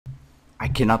I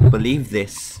cannot believe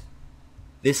this.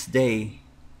 This day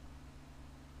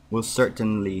will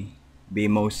certainly be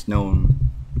most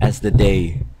known as the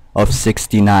day of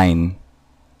 69K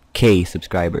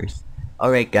subscribers.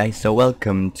 Alright guys, so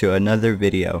welcome to another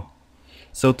video.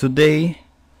 So today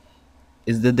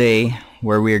is the day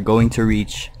where we are going to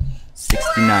reach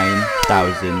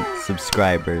 69,000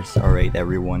 subscribers. Alright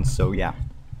everyone, so yeah.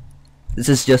 This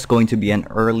is just going to be an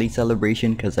early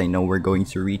celebration because I know we're going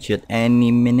to reach it any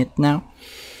minute now.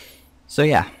 So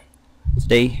yeah,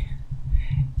 today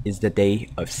is the day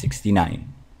of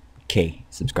 69K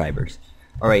subscribers.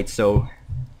 Alright, so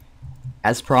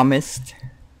as promised,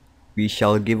 we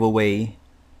shall give away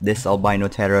this albino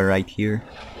terror right here.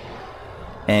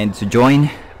 And to join,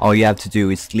 all you have to do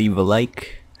is leave a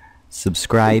like,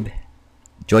 subscribe,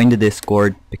 join the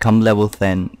Discord, become level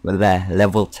 10,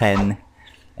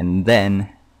 and then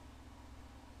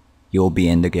you'll be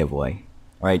in the giveaway.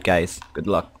 Alright guys, good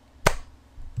luck.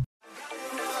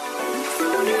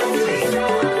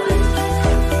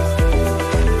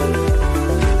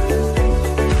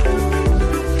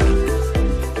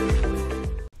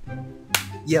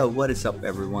 Yo, what is up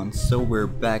everyone? So we're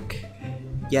back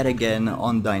yet again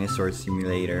on Dinosaur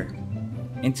Simulator,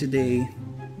 and today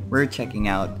we're checking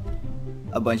out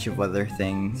a bunch of other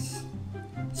things,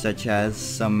 such as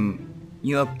some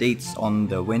new updates on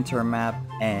the winter map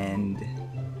and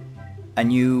a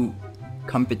new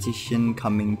competition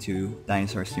coming to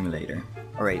Dinosaur Simulator.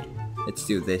 Alright, let's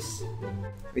do this.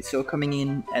 Wait, so coming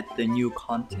in at the new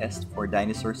contest for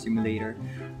Dinosaur Simulator,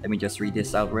 let me just read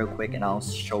this out real quick and I'll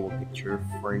show a picture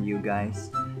for you guys.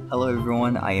 Hello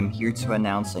everyone, I am here to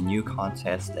announce a new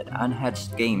contest that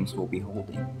Unhatched Games will be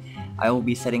holding. I will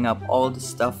be setting up all the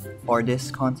stuff for this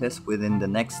contest within the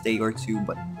next day or two,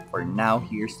 but for now,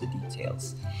 here's the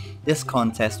details. This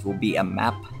contest will be a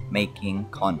map making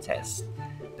contest.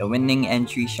 The winning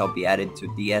entry shall be added to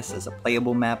DS as a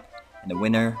playable map, and the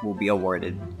winner will be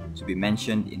awarded, to be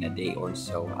mentioned in a day or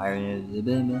so.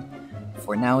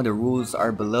 For now, the rules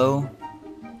are below.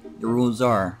 The rules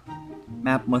are: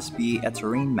 map must be a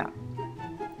terrain map.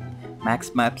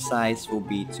 Max map size will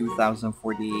be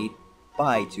 2048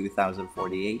 by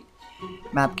 2048.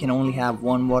 Map can only have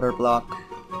one water block.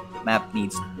 Map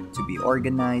needs to be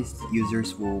organized.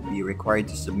 Users will be required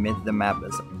to submit the map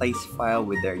as a place file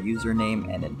with their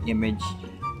username and an image.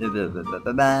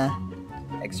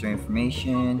 Extra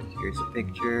information. Here's a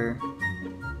picture.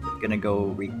 Gonna go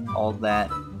read all that.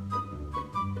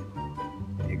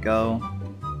 There you go.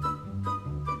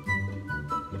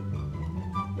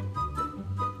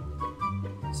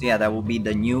 So yeah, that will be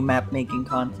the new map making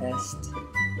contest.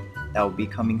 That will be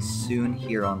coming soon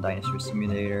here on Dinosaur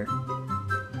Simulator.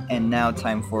 And now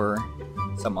time for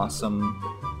some awesome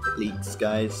leaks,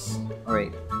 guys.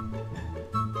 Alright.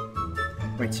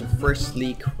 Right, so first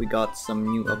leak, we got some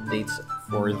new updates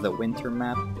for the winter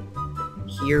map.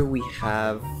 Here we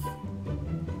have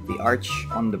the arch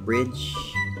on the bridge.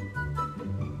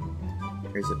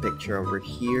 Here's a picture over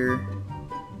here.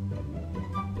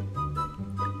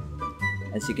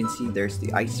 As you can see, there's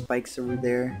the ice spikes over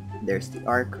there. There's the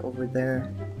arc over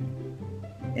there.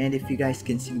 And if you guys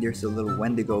can see, there's a little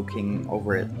Wendigo King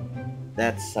over at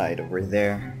that side over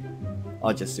there.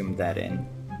 I'll just zoom that in.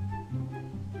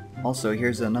 Also,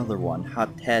 here's another one.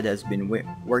 Hothead has been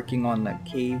working on a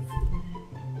cave,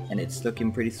 and it's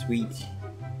looking pretty sweet.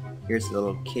 Here's the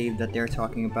little cave that they're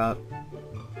talking about.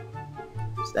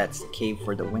 So that's the cave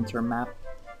for the winter map.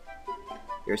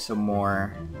 Here's some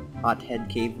more Hothead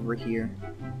cave over here.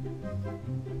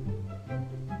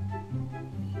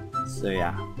 So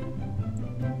yeah.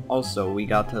 Also, we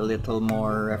got a little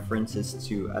more references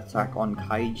to Attack on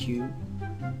Kaiju,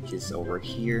 which is over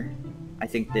here. I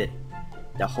think that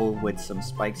the hole with some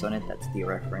spikes on it, that's the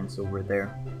reference over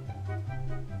there.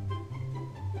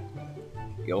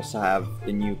 We also have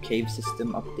the new cave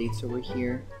system updates over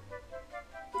here.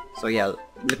 So yeah,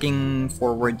 looking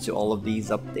forward to all of these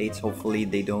updates. Hopefully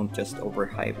they don't just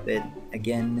overhype it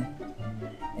again.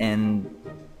 And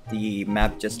the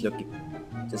map just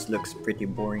looks pretty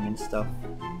boring and stuff.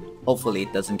 Hopefully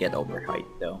it doesn't get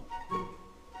overhyped though.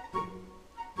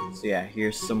 So yeah,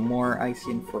 here's some more ice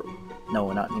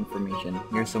not information.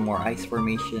 Here's some more ice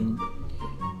formation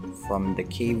from the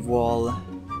cave wall.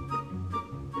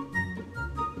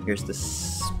 Here's the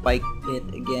spike pit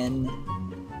again.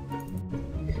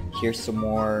 Here's some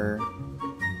more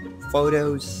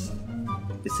photos.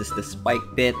 This is the spike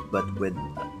pit, but with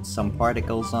some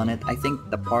particles on it. I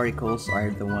think the particles are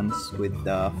the ones with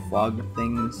the fog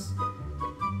things.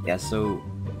 Yeah, so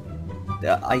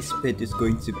the ice pit is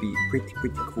going to be pretty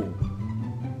cool.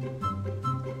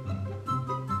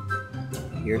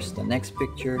 Here's the next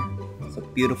picture. It's a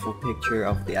beautiful picture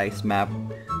of the ice map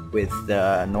with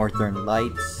the northern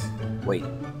lights. Wait,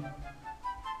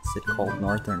 is it called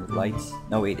northern lights?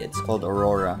 No wait, it's called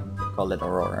aurora. Call it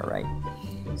aurora, right?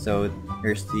 So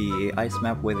here's the ice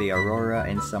map with the aurora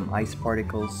and some ice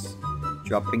particles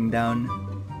dropping down.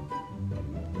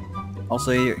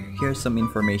 Also, here's some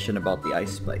information about the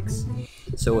ice spikes.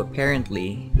 So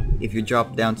apparently, if you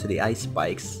drop down to the ice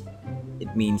spikes,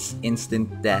 it means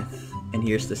instant death. And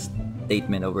here's the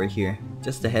statement over here.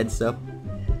 Just a heads up,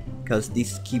 because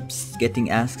this keeps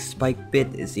getting asked, spike pit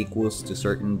is equals to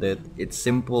certain death. It's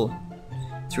simple.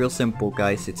 It's real simple,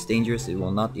 guys. It's dangerous. It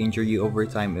will not injure you over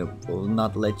time. It will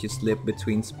not let you slip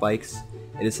between spikes.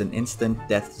 It is an instant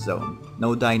death zone.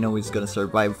 No dino is gonna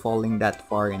survive falling that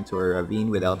far into a ravine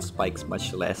without spikes,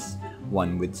 much less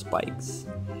one with spikes.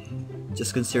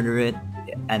 Just consider it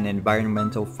an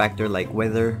environmental factor like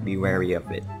weather. Be wary of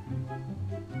it.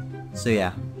 So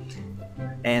yeah.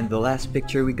 And the last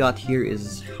picture we got here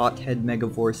is Hothead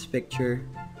Megavor's picture.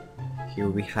 Here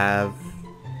we have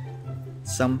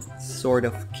some sort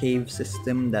of cave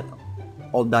system that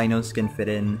all dinos can fit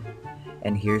in,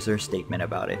 and here's her statement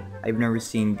about it. I've never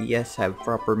seen DS have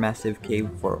proper massive cave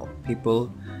for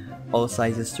people all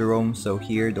sizes to roam, so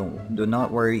here do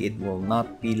not worry, it will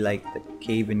not be like the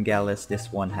cave in Gallus.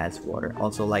 This one has water.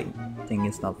 Also, lighting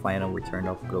is not final. We turned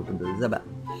off globe into the Zaba.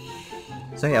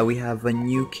 So yeah, we have a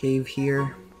new cave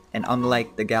here, and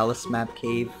unlike the Gallus map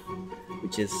cave,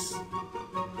 which is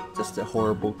just a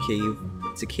horrible cave,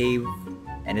 it's a cave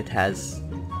and it has,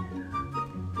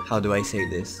 how do I say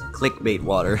this, clickbait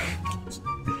water.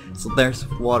 So there's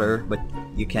water, but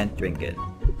you can't drink it.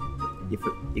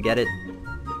 You get it?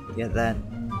 You get that?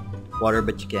 Water,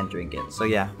 but you can't drink it. So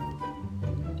yeah,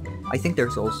 I think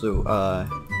there's also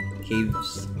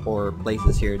caves or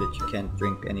places here that you can't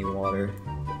drink any water.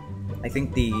 I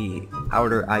think the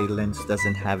outer islands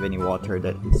doesn't have any water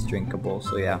that is drinkable,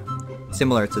 so yeah,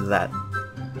 similar to that.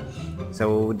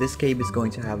 So this cave is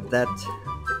going to have that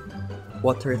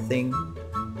water thing,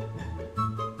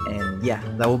 and yeah,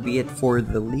 that will be it for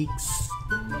the leaks,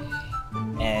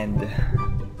 and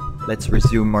let's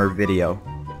resume our video.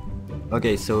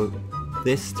 Okay, so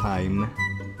this time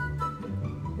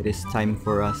it is time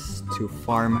for us to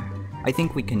farm. I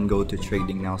think we can go to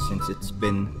trading now since it's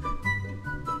been,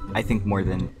 I think, more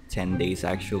than 10 days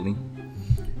actually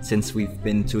since we've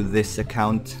been to this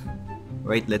account.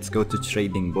 Right, let's go to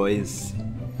trading, boys.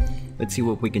 Let's see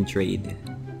what we can trade.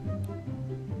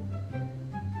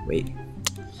 Wait,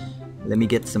 let me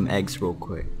get some eggs real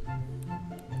quick,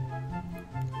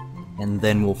 and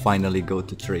then we'll finally go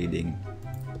to trading.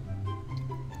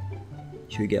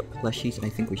 Should we get plushies? I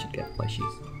think we should get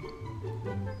plushies.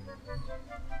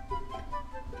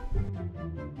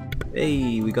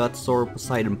 Hey, we got Sora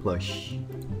Poseidon plush.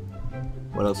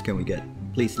 What else can we get?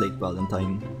 Please, late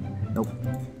Valentine. Nope.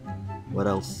 What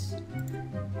else?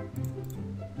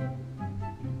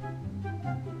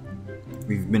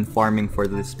 We've been farming for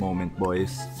this moment,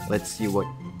 boys. Let's see what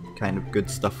kind of good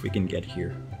stuff we can get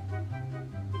here.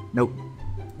 Nope.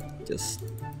 Just...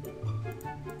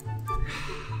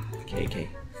 Okay.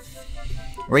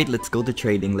 Right, let's go to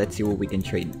trading. Let's see what we can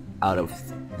trade out of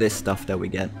this stuff that we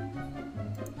get.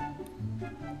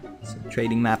 So,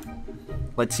 trading map.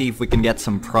 Let's see if we can get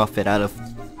some profit out of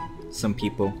some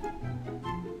people.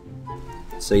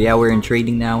 So yeah, we're in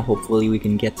trading now. Hopefully we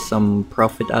can get some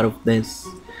profit out of this.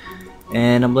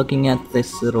 And I'm looking at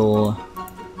this little...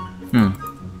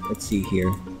 let's see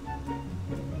here.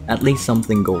 At least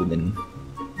something golden.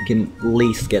 We can at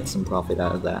least get some profit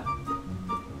out of that.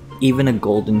 Even a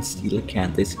golden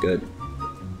coelacanth is good.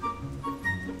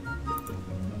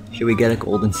 Should we get a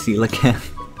golden coelacanth?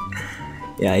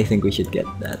 Yeah, I think we should get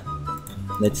that.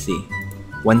 Let's see.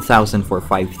 1,000 for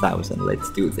 5,000. Let's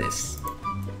do this.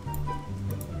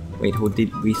 Wait, who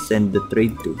did we send the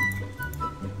trade to?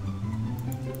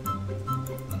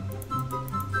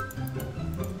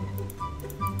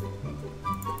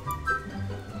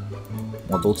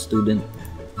 Model student.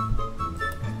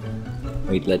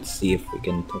 Wait, let's see if we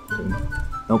can talk to him.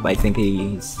 Nope, I think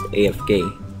he's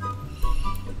AFK.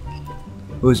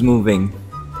 Who's moving?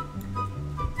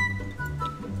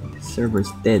 The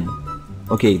server's dead.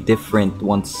 Okay, different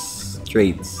wants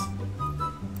trades.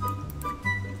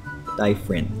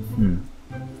 Different.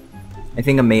 I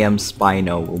think a Mayhem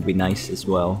Spino will be nice as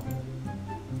well.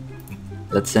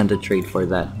 Let's send a trade for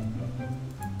that.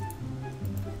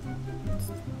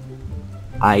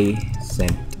 I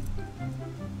sent.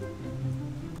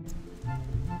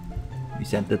 We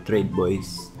sent the trade,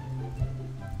 boys.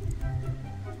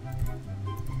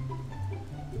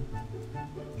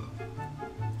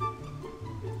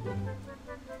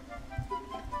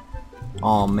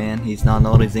 Oh man, he's not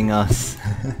noticing us.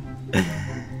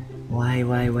 Why?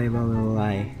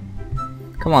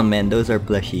 Come on man, those are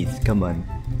plushies, come on.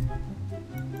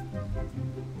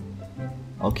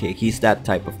 Okay, he's that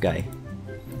type of guy.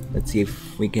 Let's see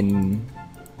if we can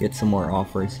get some more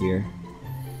offers here.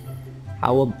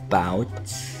 How about...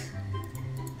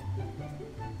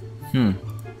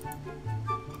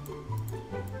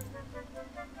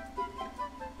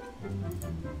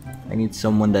 I need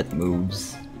someone that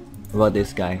moves. What about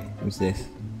this guy? Who's this?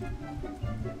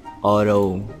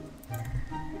 Auto.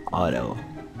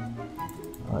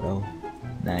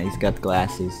 Nah, he's got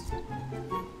glasses.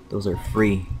 Those are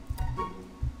free.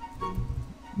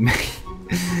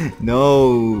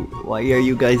 No! Why are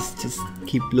you guys just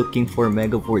keep looking for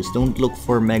Megavores? Don't look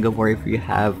for Megavore if you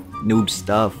have noob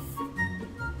stuff.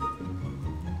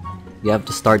 You have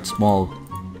to start small,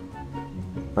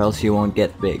 or else you won't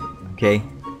get big, okay?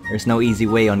 There's no easy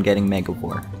way on getting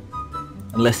Megavore.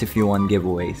 Unless if you want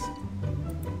giveaways.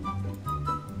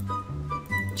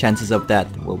 Chances of that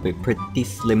will be pretty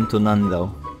slim to none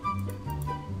though.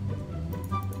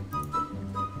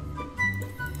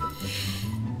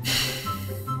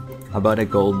 How about a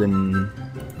golden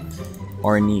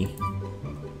Orny?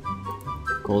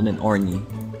 Golden Orny.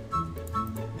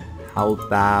 How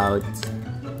about...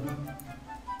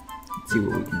 Let's see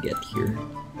what we can get here.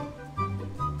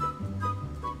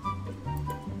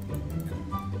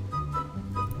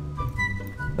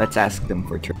 Let's ask them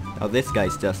for trade. Oh, this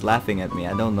guy's just laughing at me.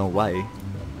 I don't know why.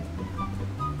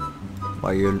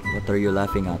 What are you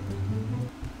laughing at?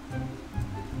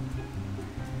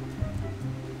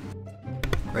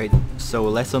 Right, so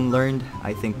lesson learned.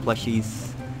 I think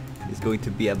plushies is going to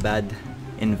be a bad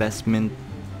investment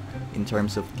in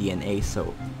terms of DNA,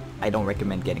 so I don't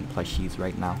recommend getting plushies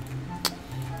right now.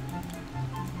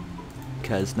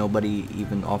 Because nobody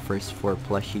even offers for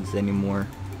plushies anymore.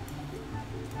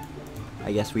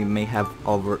 I guess we may have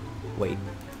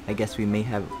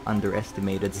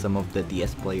underestimated some of the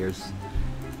DS players.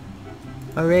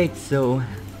 Alright, so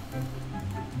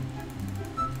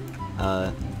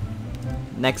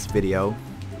next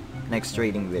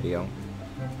trading video,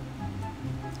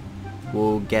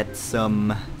 we'll get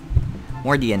some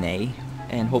more DNA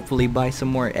and hopefully buy some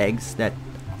more eggs that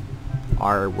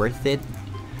are worth it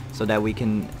so that we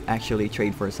can actually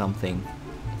trade for something.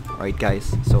 Alright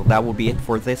guys, so that will be it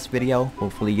for this video.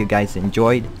 Hopefully you guys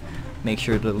enjoyed. Make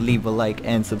sure to leave a like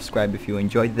and subscribe if you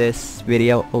enjoyed this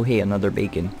video. Oh hey, another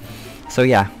bacon. So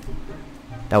yeah,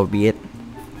 that would be it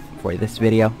for this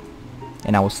video,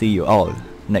 and I will see you all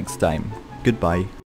next time. Goodbye.